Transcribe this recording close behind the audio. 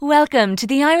Welcome to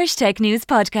the Irish Tech News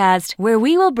Podcast, where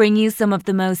we will bring you some of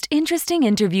the most interesting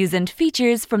interviews and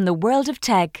features from the world of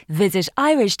tech. Visit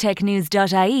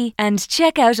irishtechnews.ie and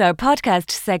check out our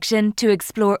podcast section to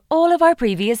explore all of our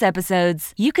previous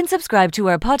episodes. You can subscribe to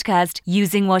our podcast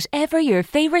using whatever your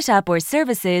favourite app or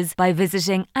service is by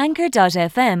visiting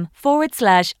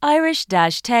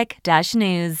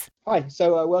anchor.fm/Irish-tech-news. Hi,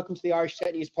 so welcome to the Irish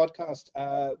Tech News Podcast.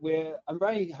 I'm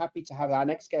very happy to have our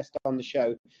next guest on the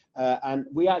show, and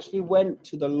we actually went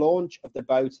to the launch of the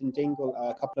boat in Dingle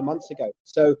a couple of months ago.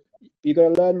 So you're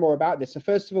going to learn more about this. So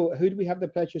first of all, who do we have the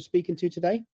pleasure of speaking to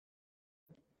today?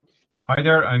 Hi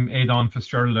there, I'm Aodhán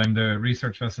Fitzgerald. I'm the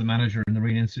Research Vessel Manager in the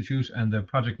Marine Institute and the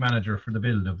Project Manager for the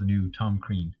build of the new Tom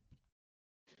Crean.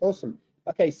 Awesome.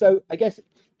 Okay, so I guess,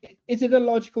 is it a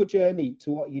logical journey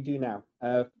to what you do now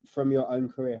from your own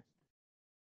career?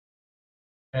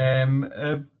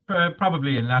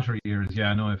 Probably in latter years, yeah.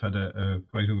 I know I've had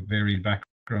quite a varied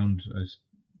background.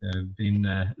 I've been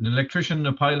an electrician,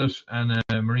 a pilot, and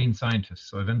a marine scientist.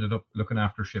 So I've ended up looking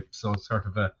after ships. So it's sort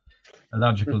of a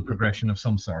logical progression of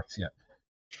some sorts, yeah.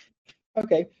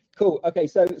 Okay, cool. Okay,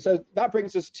 so that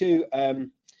brings us to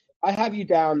I have you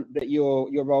down that your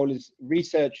role is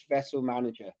Research Vessel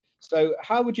Manager. So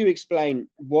how would you explain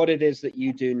what it is that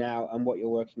you do now and what you're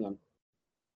working on?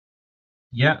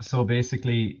 Yeah, so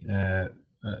basically,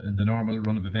 in the normal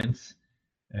run of events,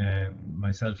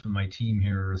 myself and my team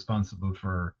here are responsible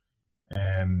for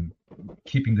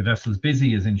keeping the vessels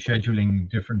busy, as in scheduling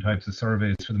different types of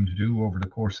surveys for them to do over the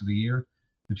course of the year.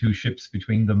 The two ships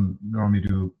between them normally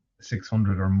do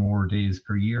 600 or more days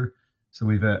per year. So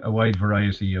we've a wide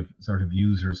variety of sort of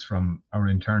users, from our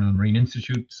internal Marine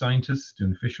Institute scientists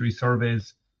doing fisheries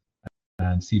surveys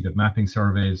and seabed mapping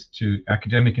surveys, to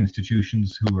academic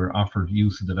institutions who are offered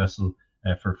use of the vessel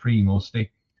for free mostly.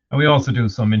 And we also do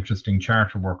some interesting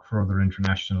charter work for other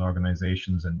international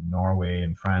organizations in Norway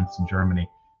and France and Germany.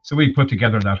 So we put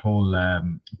together that whole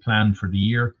plan for the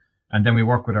year, and then we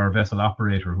work with our vessel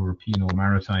operator, who are P&O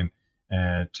Maritime,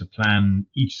 to plan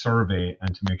each survey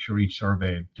and to make sure each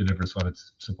survey delivers what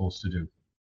it's supposed to do.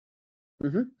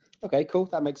 Mm-hmm. Okay, cool.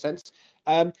 That makes sense.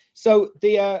 So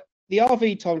the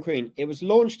RV Tom Crean, it was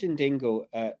launched in Dingle.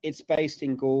 It's based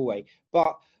in Galway,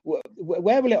 but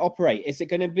where will it operate? Is it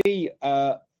going to be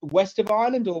west of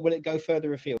Ireland, or will it go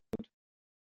further afield?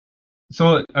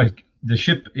 So the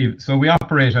ship, so we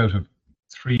operate out of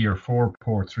 3 or 4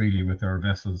 ports really with our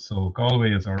vessels. So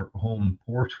Galway is our home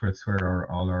port, where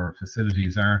all our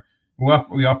facilities are.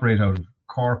 We operate out of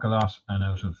Cork a lot and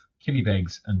out of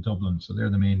Killybegs and Dublin. So they're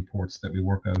the main ports that we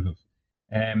work out of.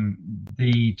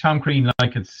 The Tom Crean,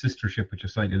 like its sister ship, which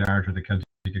is slightly larger, the Celtic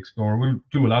Explorer, will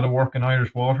do a lot of work in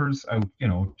Irish waters, out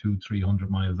 200-300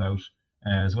 miles out,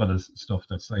 as well as stuff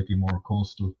that's slightly more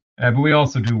coastal. But we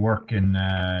also do work in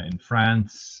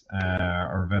France.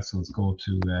 Our vessels go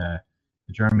to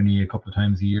Germany a couple of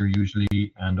times a year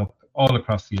usually, and up all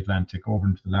across the Atlantic, over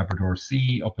into the Labrador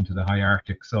Sea, up into the high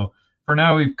Arctic. So for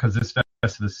now, because this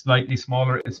vessel is slightly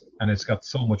smaller and it's got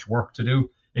so much work to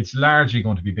do, it's largely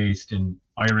going to be based in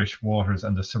Irish waters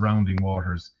and the surrounding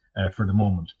waters for the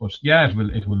moment. But yeah,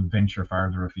 it will venture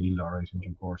farther afield, all right, in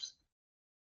due course.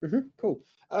 Mm-hmm, cool.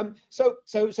 So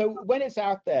when it's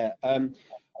out there,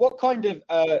 what kind of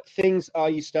things are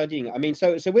you studying? I mean,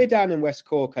 so we're down in West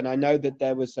Cork, and I know that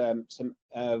there was some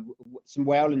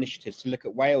whale initiatives to look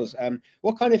at whales.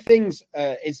 What kind of things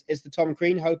is the Tom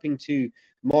Crean hoping to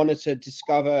monitor,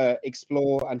 discover,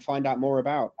 explore, and find out more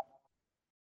about?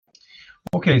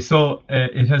 Okay, so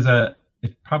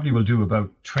it probably will do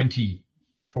about 24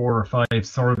 or 5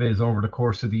 surveys over the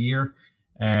course of the year.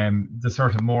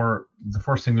 The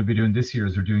first thing we'll be doing this year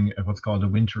is we're doing what's called a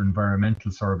winter environmental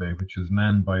survey, which is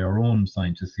manned by our own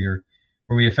scientists here,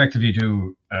 where we effectively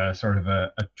do sort of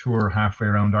a tour halfway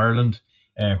around Ireland,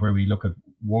 where we look at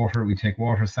water. We take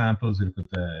water samples, we look at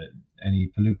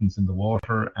any pollutants in the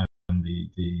water and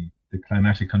the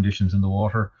climatic conditions in the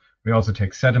water. We also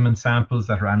take sediment samples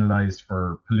that are analysed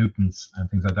for pollutants and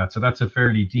things like that. So that's a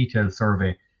fairly detailed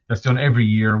survey that's done every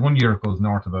year. 1 year it goes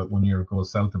north about, 1 year it goes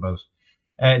south about.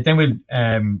 Then we'll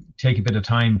take a bit of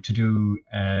time to do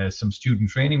some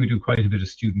student training. We do quite a bit of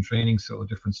student training, so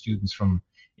different students from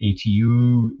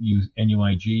ATU,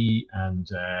 NUIG,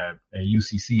 and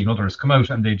UCC and others come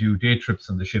out and they do day trips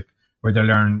on the ship, where they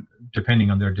learn, depending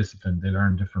on their discipline, they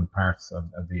learn different parts of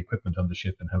the equipment on the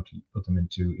ship and how to put them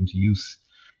into use.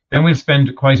 Then we'll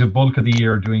spend quite a bulk of the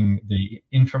year doing the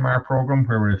Infomar program,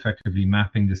 where we're effectively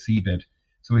mapping the seabed.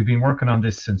 So we've been working on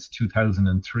this since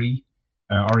 2003,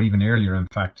 or even earlier, in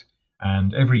fact.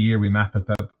 And every year we map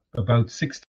about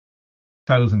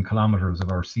 6,000 kilometers of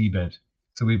our seabed.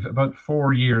 So we've about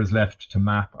 4 years left to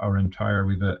map our entire,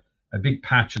 we've a big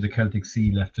patch of the Celtic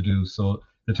Sea left to do. So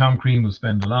the Tom Crean will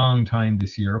spend a long time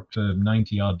this year, up to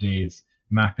 90 odd days,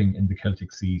 mapping in the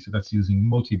Celtic Sea. So that's using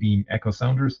multi-beam echo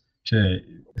sounders to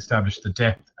establish the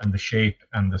depth and the shape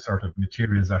and the sort of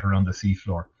materials that are on the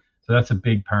seafloor. So that's a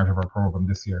big part of our program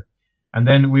this year. And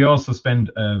then we also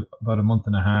spend about a month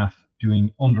and a half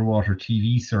doing underwater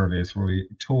TV surveys, where we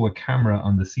tow a camera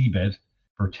on the seabed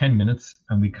for 10 minutes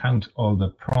and we count all the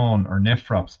prawn or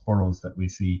nephrops burrows that we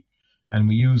see. And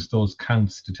we use those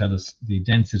counts to tell us the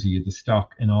density of the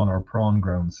stock in all our prawn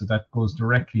grounds. So that goes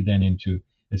directly then into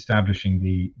establishing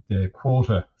the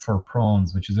quota for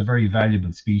prawns, which is a very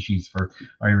valuable species for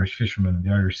Irish fishermen and the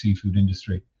Irish seafood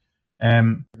industry.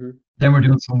 Then we're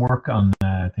doing some work on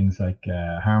things like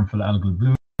harmful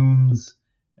algal blooms,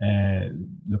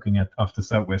 looking at off the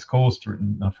southwest coast,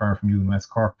 not far from you in West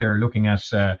Cork there, looking at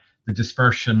the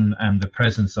dispersion and the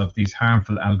presence of these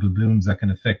harmful algal blooms that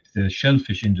can affect the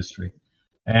shellfish industry.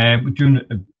 We're doing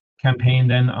a campaign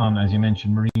then on, as you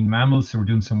mentioned, marine mammals. So we're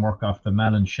doing some work off the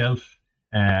Malin Shelf,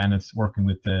 and it's working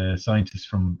with the scientists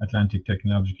from Atlantic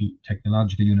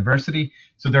Technological University.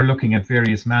 So they're looking at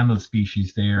various mammal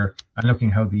species there and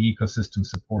looking how the ecosystem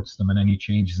supports them and any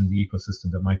changes in the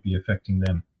ecosystem that might be affecting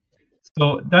them.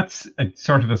 So that's a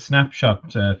sort of a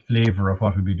snapshot flavor of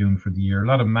what we'll be doing for the year. A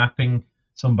lot of mapping,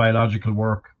 some biological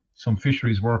work, some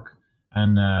fisheries work,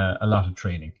 and a lot of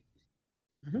training.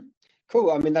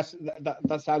 Cool. I mean,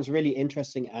 that sounds really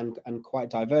interesting and quite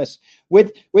diverse.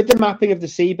 With the mapping of the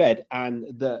seabed and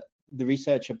the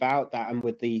research about that, and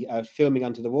with the filming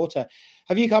under the water,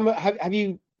 have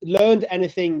you learned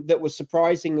anything that was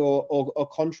surprising or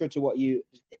contrary to what you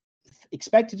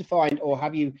expected to find, or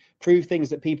have you proved things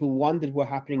that people wondered were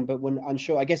happening but were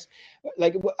unsure? I guess,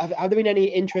 like, have there been any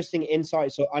interesting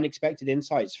insights or unexpected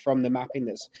insights from the mapping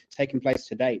that's taken place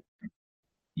to date?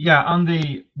 Yeah,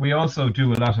 we also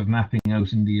do a lot of mapping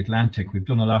out in the Atlantic. We've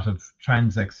done a lot of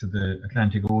transects to the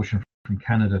Atlantic Ocean from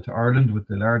Canada to Ireland with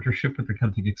the larger ship, with the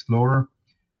Celtic Explorer.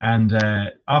 And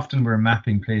often we're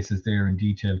mapping places there in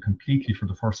detail completely for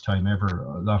the first time ever.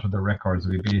 A lot of the records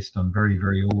will be based on very,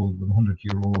 very old,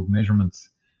 100-year-old measurements.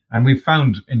 And we've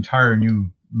found entire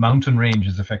new mountain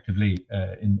ranges effectively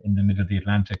in the middle of the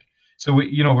Atlantic. So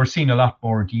we're seeing a lot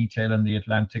more detail in the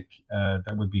Atlantic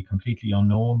that would be completely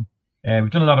unknown. We've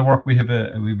done a lot of work. We have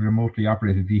a remotely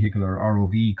operated vehicle, or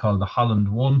ROV, called the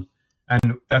Holland 1,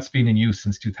 and that's been in use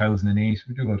since 2008.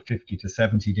 We do about 50 to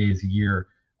 70 days a year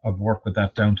of work with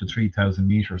that, down to 3,000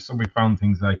 meters. So we found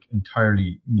things like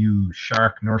entirely new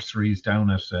shark nurseries down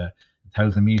at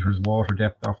 1,000 meters water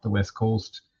depth off the west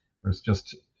coast. There's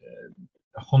just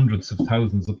hundreds of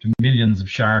thousands, up to millions of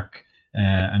shark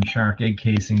and shark egg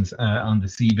casings on the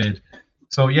seabed.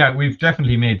 So yeah, we've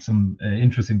definitely made some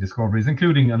interesting discoveries,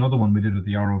 including another one we did with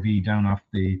the ROV down off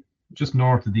just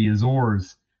north of the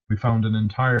Azores. We found an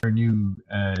entire new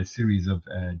series of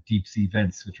deep sea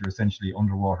vents, which are essentially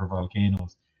underwater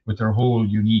volcanoes with their whole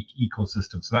unique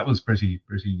ecosystem. So that was pretty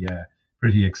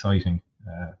exciting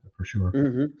for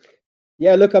sure.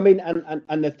 Yeah, look, I mean,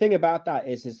 and the thing about that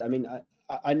is I mean,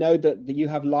 I know that you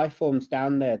have life forms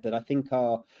down there that I think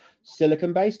are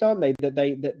silicon based, aren't they?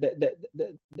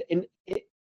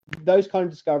 Those kind of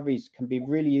discoveries can be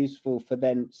really useful for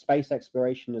then space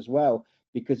exploration as well,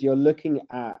 because you're looking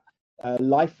at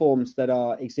life forms that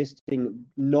are existing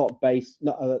that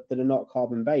are not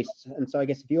carbon based. And so I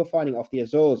guess if you're finding off the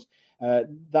Azores,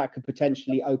 that could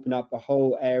potentially open up a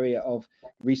whole area of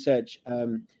research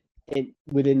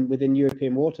within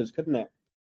European waters, couldn't it?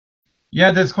 Yeah,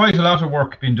 there's quite a lot of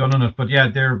work being done on it, but yeah,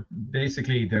 they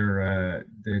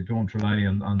don't rely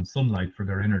on sunlight for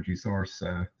their energy source.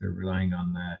 They're relying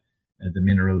on the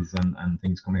minerals and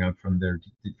things coming out from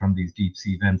these deep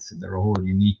sea vents. They're a whole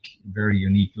very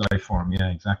unique life form. Yeah,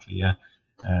 exactly. Yeah,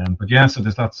 but yeah, so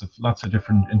there's lots of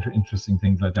different interesting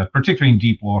things like that, particularly in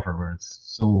deep water where it's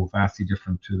so vastly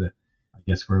different to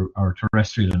our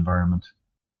terrestrial environment.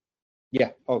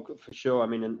 Yeah, oh, for sure. I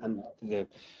mean, and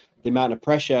the amount of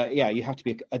pressure, yeah, you have to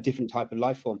be a different type of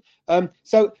life form.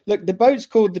 So look, the boat's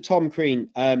called the Tom Crean.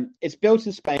 It's built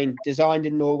in Spain, designed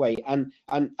in Norway, and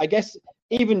I guess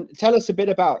even tell us a bit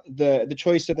about the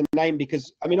choice of the name,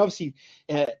 because I mean, obviously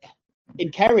in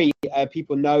Kerry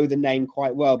people know the name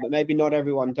quite well, but maybe not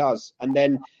everyone does. And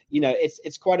then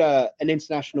it's quite an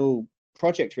international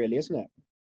project, really, isn't it?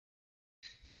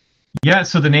 Yeah,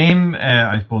 so the name,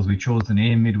 I suppose we chose the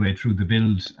name midway through the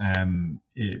build. And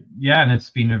it's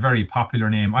been a very popular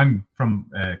name. I'm from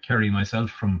Kerry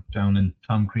myself, from down in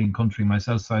Tom Crean country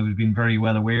myself, so I've been very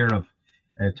well aware of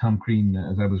Tom Crean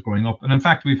as I was growing up. And in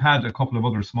fact, we've had a couple of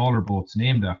other smaller boats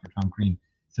named after Tom Crean.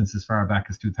 since as far back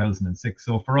as 2006.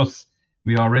 So for us,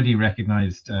 we already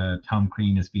recognised Tom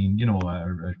Crean as being, you know,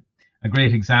 a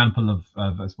great example of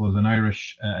I suppose, an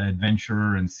Irish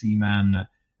adventurer and seaman,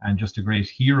 and just a great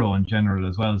hero in general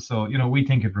as well. So, you know, we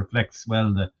think it reflects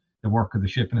well the work of the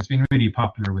ship, and it's been really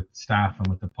popular with staff and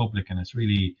with the public, and it's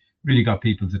really got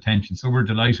people's attention. So we're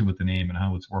delighted with the name and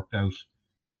how it's worked out.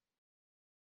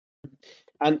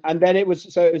 And then it was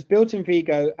built in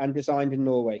Vigo and designed in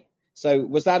Norway. So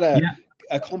was that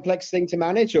a complex thing to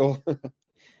manage, or?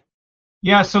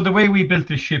 Yeah, so the way we built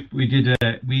the ship, we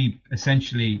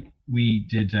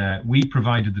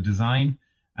provided the design,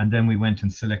 and then we went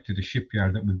and selected a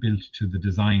shipyard that was built to the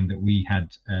design that we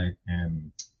had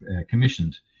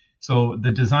commissioned. So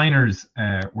the designers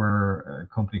were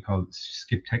a company called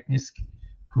Skip Teknisk,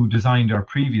 who designed our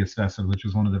previous vessel, which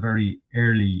was one of the very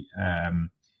early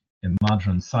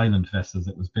modern silent vessels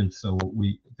that was built. So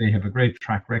they have a great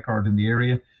track record in the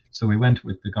area. So we went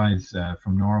with the guys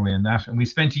from Norway and that, and we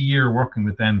spent a year working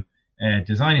with them,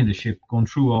 designing the ship, going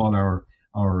through all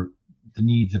the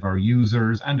needs of our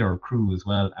users and our crew as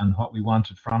well, and what we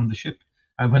wanted from the ship.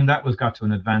 And when that got to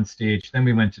an advanced stage, then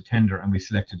we went to tender and we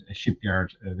selected a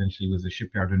shipyard. Eventually, it was a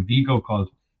shipyard in Vigo called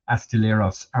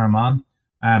Astilleros Arman,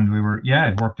 and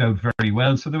it worked out very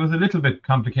well. So there was a little bit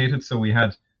complicated. So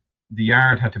the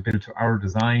yard had to build to our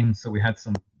design. So we had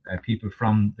some people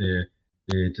from the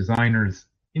designers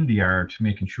in the yard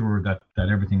making sure that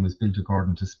everything was built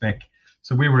according to spec.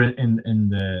 So we were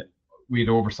we had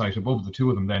oversight above the two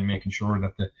of them, then making sure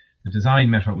that the design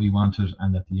met what we wanted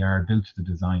and that the yard built the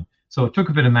design. So it took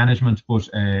a bit of management, but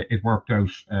it worked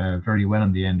out very well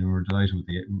in the end, and we were delighted with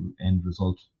the end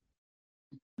result.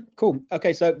 Cool.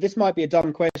 Okay, so this might be a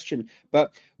dumb question,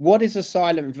 but what is a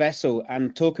silent vessel?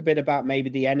 And talk a bit about maybe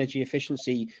the energy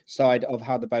efficiency side of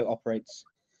how the boat operates.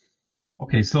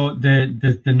 Okay, so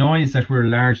the noise that we're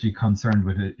largely concerned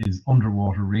with is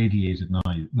underwater radiated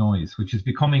noise, which is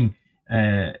becoming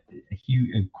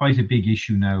quite a big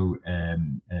issue now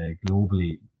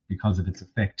globally because of its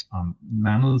effect on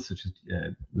mammals, such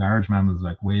as large mammals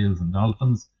like whales and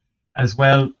dolphins, as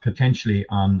well potentially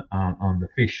on the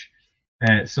fish.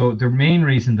 So the main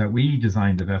reason that we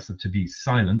designed the vessel to be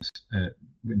silent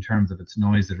in terms of its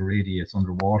noise that radiates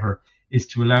underwater is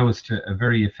to allow us to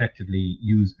very effectively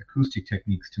use acoustic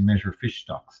techniques to measure fish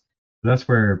stocks. So that's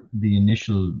where the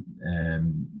initial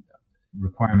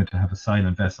requirement to have a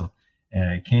silent vessel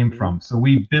came from. So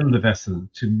we build a vessel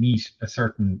to meet a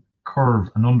certain curve,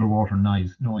 an underwater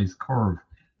noise curve,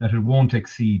 that it won't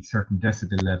exceed certain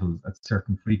decibel levels at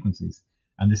certain frequencies.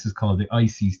 And this is called the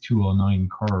ICES 209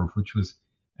 curve, which was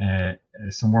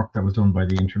some work that was done by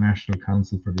the International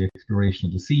Council for the Exploration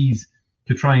of the Seas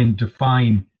to try and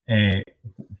define a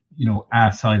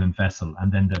silent vessel,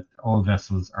 and then that all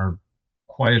vessels are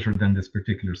quieter than this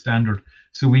particular standard.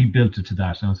 So we built it to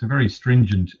that. Now it's a very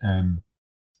stringent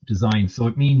design. So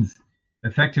it means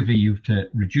effectively you have to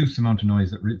reduce the amount of noise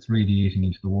that it's radiating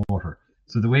into the water.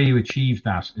 So the way you achieve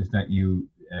that is that you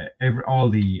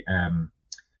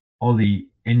all the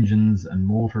engines and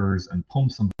motors and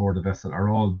pumps on board the vessel are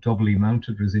all doubly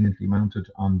mounted, resiliently mounted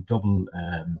on double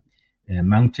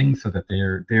mounting, so that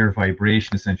their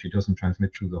vibration essentially doesn't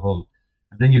transmit through the hull.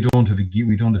 And then we don't have a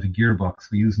gearbox.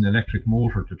 We use an electric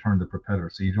motor to turn the propeller,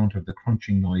 so you don't have the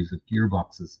crunching noise of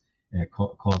gearboxes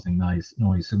causing noise.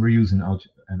 So we're using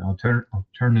an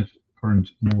alternate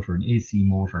current motor, an AC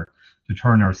motor, to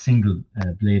turn our single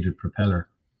bladed propeller.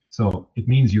 So it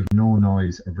means you have no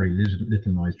noise or very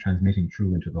little noise transmitting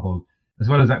through into the hull. As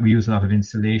well as that, we use a lot of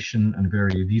insulation and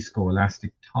very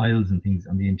viscoelastic tiles and things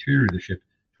on the interior of the ship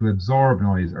to absorb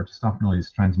noise or to stop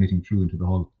noise transmitting through into the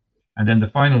hull. And then the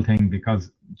final thing,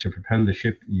 because to propel the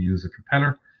ship, you use a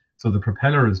propeller. So the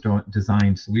propeller is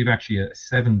designed, so we've actually a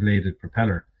 7-bladed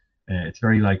propeller. It's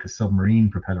very like a submarine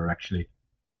propeller, actually.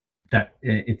 That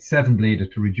it's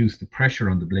 7-bladed to reduce the pressure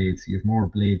on the blades, so you have more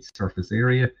blade surface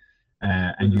area,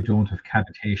 and you don't have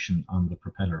cavitation on the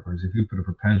propeller. Whereas if you put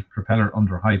a propeller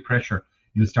under high pressure,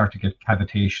 you'll start to get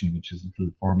cavitation, which is a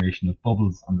little formation of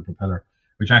bubbles on the propeller,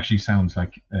 which actually sounds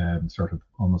like sort of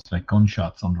almost like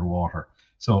gunshots underwater.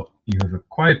 So you have a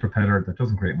quiet propeller that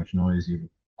doesn't create much noise. You have a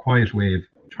quiet way of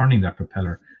turning that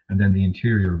propeller, and then the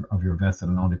interior of your vessel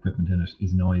and all the equipment in it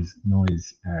is noise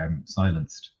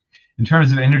silenced. In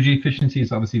terms of energy efficiency,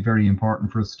 it's obviously very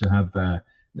important for us to have,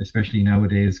 especially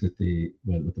nowadays with the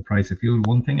price of fuel,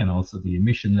 one thing, and also the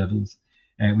emission levels.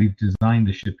 We've designed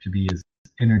the ship to be as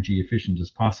energy efficient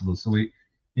as possible. So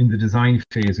in the design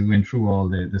phase, we went through all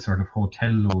the sort of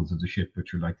hotel loads of the ship,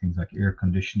 which are like things like air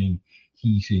conditioning,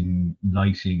 heating,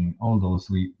 lighting, all those.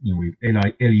 We've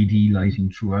LED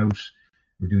lighting throughout.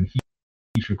 We're doing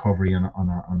heat recovery on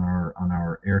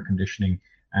our air conditioning,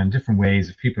 and different ways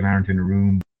if people aren't in a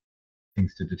room,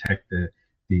 things to detect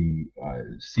the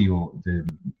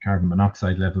carbon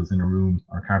monoxide levels in a room,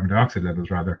 or carbon dioxide levels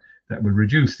rather, that will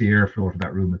reduce the airflow to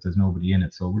that room if there's nobody in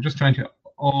it. So we're just trying to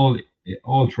all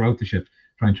throughout the ship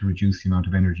trying to reduce the amount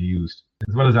of energy used.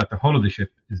 As well as that, the hull of the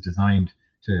ship is designed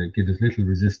to give as little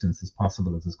resistance as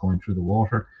possible as it's going through the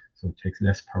water, so it takes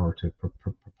less power to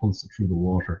propulse it through the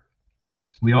water.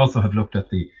 We also have looked at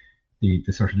the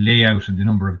sort of layout and the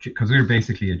number of, because we're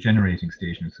basically a generating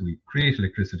station, so we create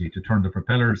electricity to turn the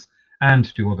propellers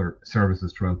and do other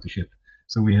services throughout the ship.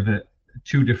 So we have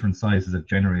two different sizes of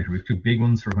generator. We have two big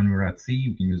ones for when we're at sea,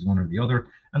 we can use one or the other,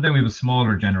 and then we have a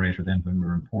smaller generator then when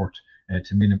we're in port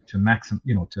to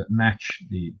match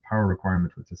the power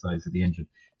requirement with the size of the engine.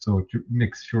 So to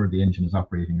make sure the engine is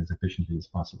operating as efficiently as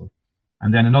possible.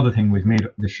 And then another thing, we've made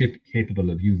the ship capable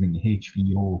of using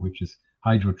HVO, which is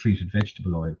hydro-treated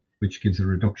vegetable oil, which gives a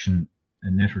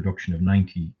net reduction of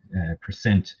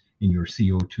 90% in your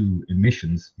CO2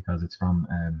 emissions, because it's from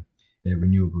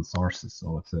renewable sources.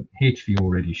 So it's a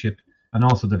HVO-ready ship, and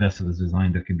also the vessel is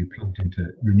designed that can be plugged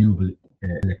into renewable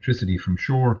electricity from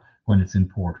shore when it's in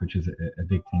port, which is a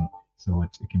big thing. So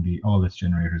it can be, all its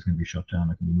generators can be shut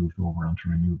down, it can be moved over onto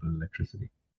renewable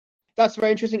electricity. That's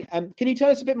very interesting. Can you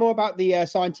tell us a bit more about the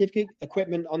scientific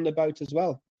equipment on the boat as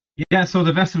well? Yeah, so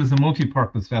the vessel is a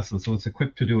multi-purpose vessel, so it's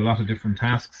equipped to do a lot of different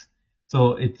tasks.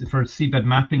 So for seabed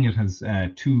mapping, it has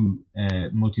two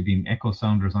multi-beam echo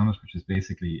sounders on it, which is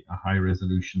basically a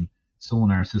high-resolution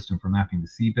sonar system for mapping the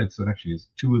seabed. So it actually has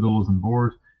two of those on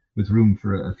board, with room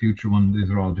for a future one.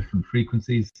 These are all different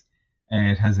frequencies.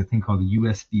 It has a thing called the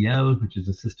USBL, which is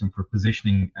a system for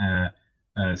positioning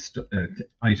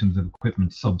items of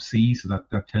equipment sub-sea, so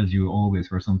that tells you always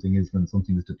where something is when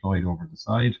something is deployed over the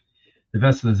side. The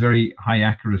vessel has very high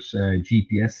accurate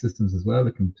GPS systems as well.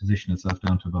 It can position itself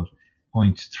down to about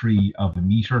 0.3 of a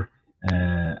meter,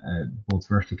 both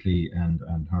vertically and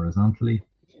horizontally.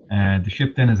 The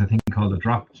ship then has a thing called a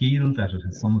drop keel that it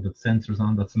has some of its sensors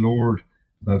on, that's lowered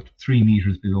about 3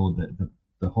 meters below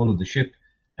the hull of the ship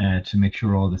to make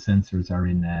sure all the sensors are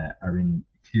in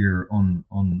clear,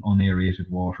 unaerated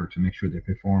water, to make sure they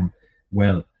perform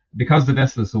well. Because the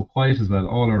vessel is so quiet as well,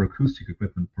 all our acoustic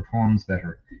equipment performs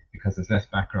better because there's less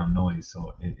background noise,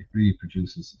 so it really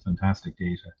produces fantastic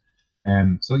data.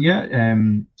 So yeah,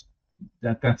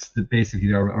 that's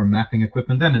basically our mapping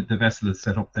equipment. Then the vessel is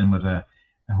set up then with a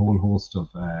whole host of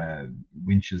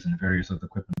winches and various other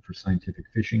equipment for scientific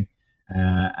fishing,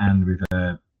 and we've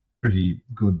a pretty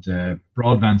good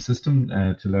broadband system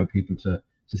to allow people to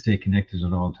stay connected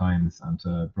at all times and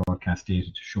to broadcast data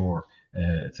to shore,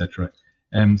 etc.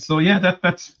 So yeah,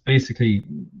 that's basically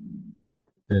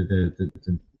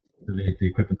the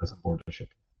equipment that's aboard the ship.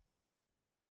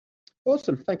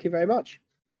 Awesome, thank you very much.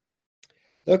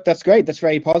 Look, that's great. That's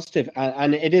very positive,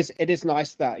 and it is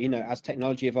nice that, you know, as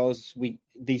technology evolves,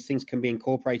 these things can be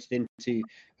incorporated into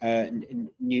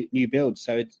new builds.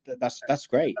 So that's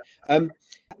great.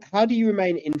 How do you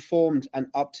remain informed and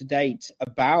up to date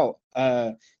about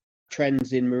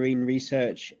trends in marine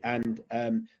research and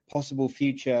possible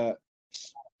future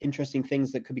interesting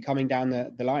things that could be coming down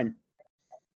the line?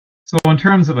 So in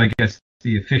terms of, I guess,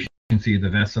 the efficiency of the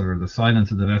vessel, or the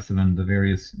silence of the vessel, and the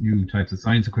various new types of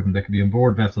science equipment that can be on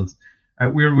board vessels,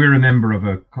 we're a member of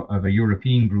a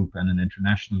European group and an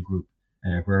international group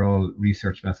where all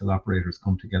research vessel operators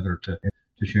come together to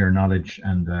share knowledge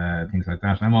and things like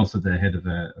that. I'm also the head of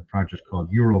a project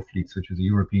called Eurofleets, which is a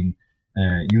European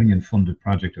Union-funded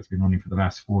project that's been running for the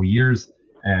last 4 years,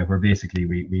 where basically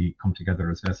we come together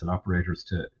as vessel operators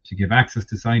to give access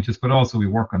to scientists, but also we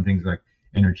work on things like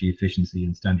energy efficiency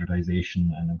and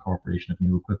standardization and incorporation of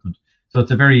new equipment. So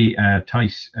it's a very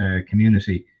tight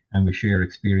community, and we share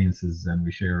experiences, and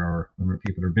we share when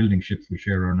people are building ships, we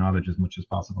share our knowledge as much as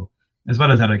possible. As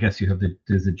well as that, I guess you have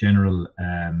there's a general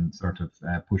sort of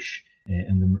push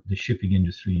in the shipping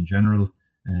industry in general.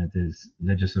 There's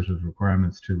legislative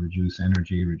requirements to reduce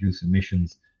energy, reduce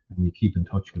emissions, and we keep in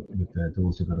touch with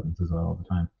those developments as well all the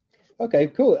time. Okay,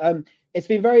 cool. It's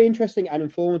been very interesting and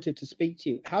informative to speak to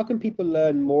you. How can people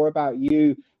learn more about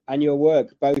you and your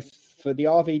work, both for the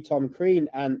RV Tom Crean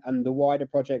and the wider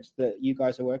projects that you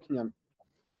guys are working on?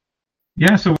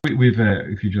 Yeah, so we've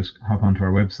if you just hop onto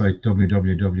our website,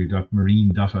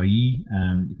 www.marine.ie, you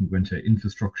can go into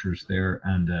infrastructures there,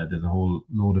 and there's a whole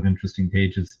load of interesting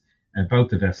pages about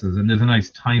the vessels, and there's a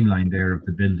nice timeline there of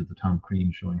the build of the Tom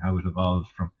Crean, showing how it evolved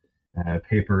from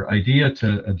paper idea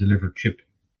to a delivered ship.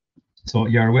 So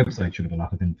yeah, our website should have a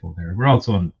lot of info there. We're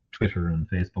also on Twitter and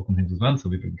Facebook and things as well, so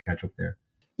we can catch up there.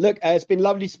 Look, it's been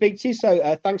lovely to speak to you,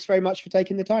 so thanks very much for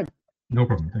taking the time. No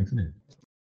problem. Thanks, Neil.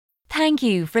 Thank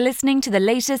you for listening to the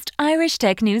latest Irish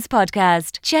Tech News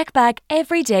podcast. Check back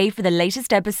every day for the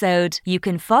latest episode. You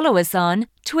can follow us on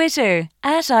Twitter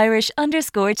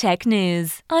 @Irish_Tech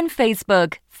News, on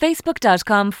Facebook,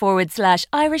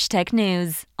 facebook.com/Irish Tech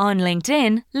News, on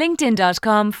LinkedIn,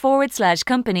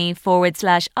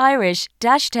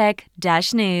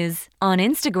 linkedin.com/company/Irish-Tech-News, on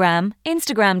Instagram,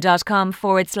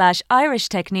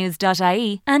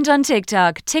 instagram.com/IrishTechNews.ie, and on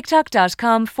TikTok,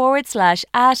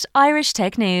 tiktok.com/@Irish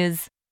Tech News.